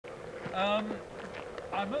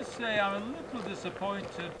I must say I'm a little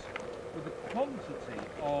disappointed with the quantity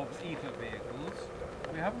of IFA vehicles.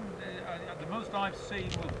 We haven't, the most I've seen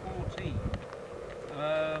was 14.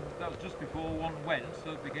 That was just before one went,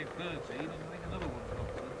 so it became 13, and I think another one got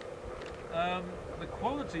in. The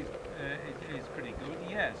quality is pretty good,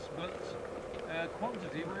 yes, but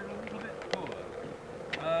quantity we're a little bit poor.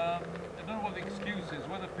 I don't know what the excuse is,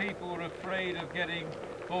 whether people are afraid of getting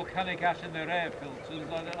volcanic ash in their air filters,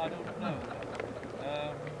 I don't know.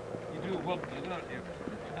 You do wonder, don't you?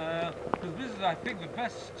 Because this is, I think, the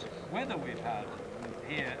best weather we've had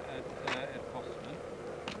here at Cosford.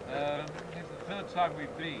 It's the third time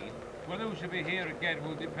we've been. Whether we should be here again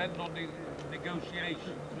will depend on the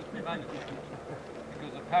negotiations with the management,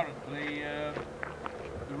 because apparently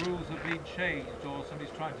the rules have been changed, or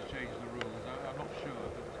somebody's trying to change the rules. I'm not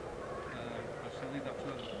sure, but I shall leave that to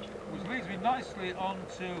others. Which leads me nicely on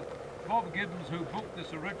to Bob Gibbons, who booked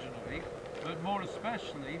this originally, but more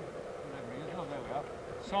especially, oh, there we are,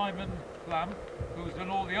 Simon Clamp, who's done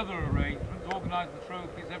all the other arrangements, organised the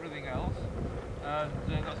trophies, everything else, and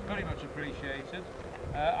that's very much appreciated.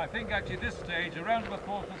 I think actually at this stage, a round of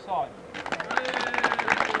applause for Simon.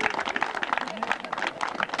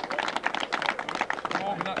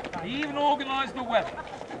 He even organised the weather.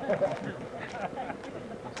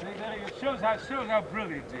 See, there it shows how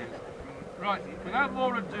brilliant he is. Right, without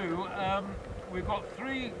more ado, we've got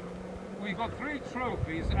three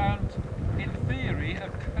trophies and, in theory,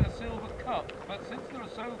 a silver cup. But since there are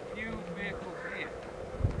so few vehicles here,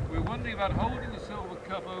 we're wondering about holding the silver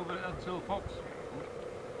cup over until Foxfield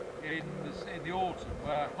in the autumn,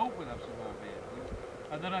 where I hope we'll have some more vehicles.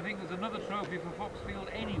 And then I think there's another trophy for Foxfield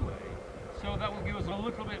anyway. So that will give us a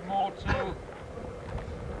little bit more to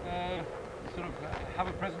sort of have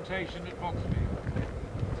a presentation at Foxfield.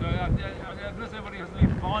 So unless anybody has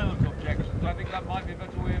any violent objections, I think that might be a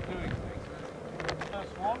better way of doing things.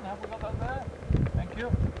 First one, have we got that there? Thank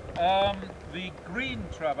you. The green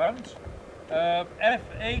Trabant,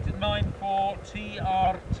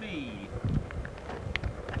 F894TRT.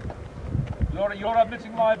 You're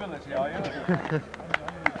admitting liability, are you?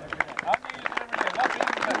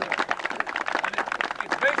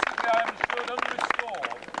 It's basically, I understood,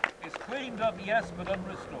 unrestored. It's cleaned up, yes, but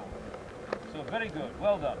unrestored. So very good,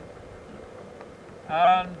 well done.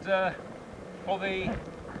 And for the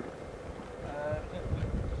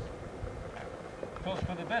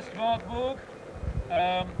best Wartburg,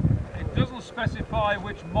 it doesn't specify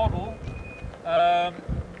which model.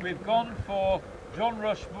 We've gone for John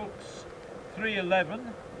Rushbrook's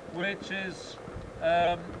 311, which is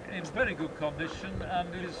in very good condition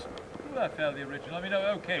and is fairly original. I mean,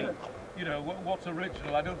 okay, you know, what's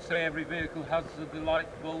original? I don't say every vehicle has the light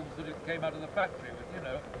bulbs that it came out of the factory with, you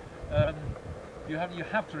know. You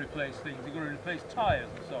have to replace things. You've got to replace tyres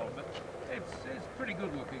and so on, but it's pretty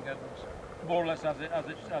good looking and more or less as it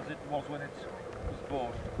was when it was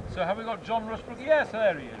bought. So have we got John Rushbrook? Yes,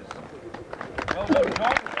 there he is. Well done,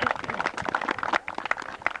 John.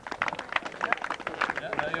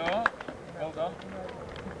 Yeah, there you are. Well done.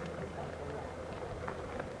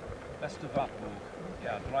 Best of Wartburg.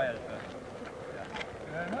 Yeah, Dreielfer.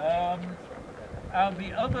 Yeah. And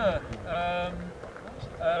the other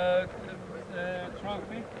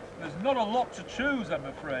trophy, there's not a lot to choose, I'm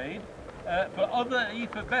afraid. For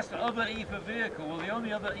best other IFA vehicle, well, the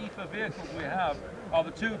only other IFA vehicles we have are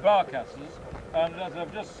the two Barcasses, and as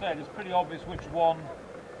I've just said, it's pretty obvious which one,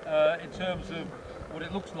 in terms of what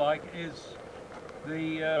it looks like, is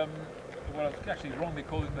the well, I was actually wrongly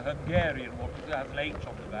calling the Hungarian one because it has an H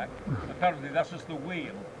on the back. Apparently that's just the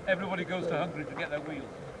wheel. Everybody goes to Hungary to get their wheels.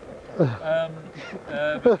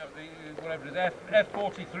 Whatever it is,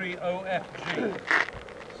 F43OFG.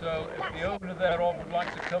 So if the owner thereof would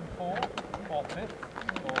like to come forward, or fifth,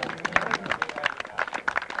 or...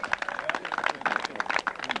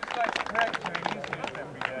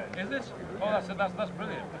 Is this? Oh, that's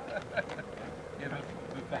brilliant. Yeah, but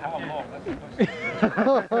for how long? That's the question.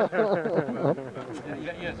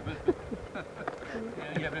 Yes, but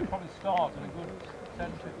we'll probably start in a good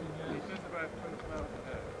 10, 15 years. It's just about 20 miles a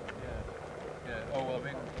day. Yeah. Oh, well, I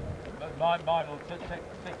mean, mine will take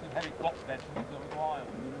some heavy clock beds for a while.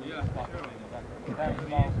 Yeah, sure. 1,000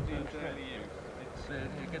 miles to daily use.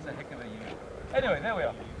 It gets a heck of a use. Anyway, there we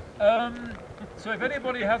are. So if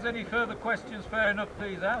anybody has any further questions, fair enough,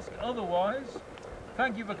 please ask. Otherwise,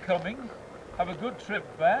 thank you for coming. Have a good trip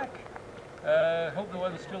back. Hope the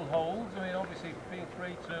weather still holds. I mean, obviously, feel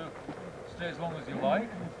free to stay as long as you like.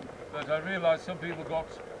 But I realise some people got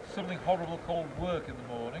something horrible called work in the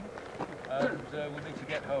morning, and we'll need to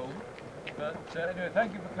get home. But anyway,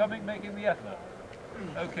 thank you for coming, making the effort.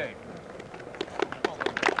 Okay.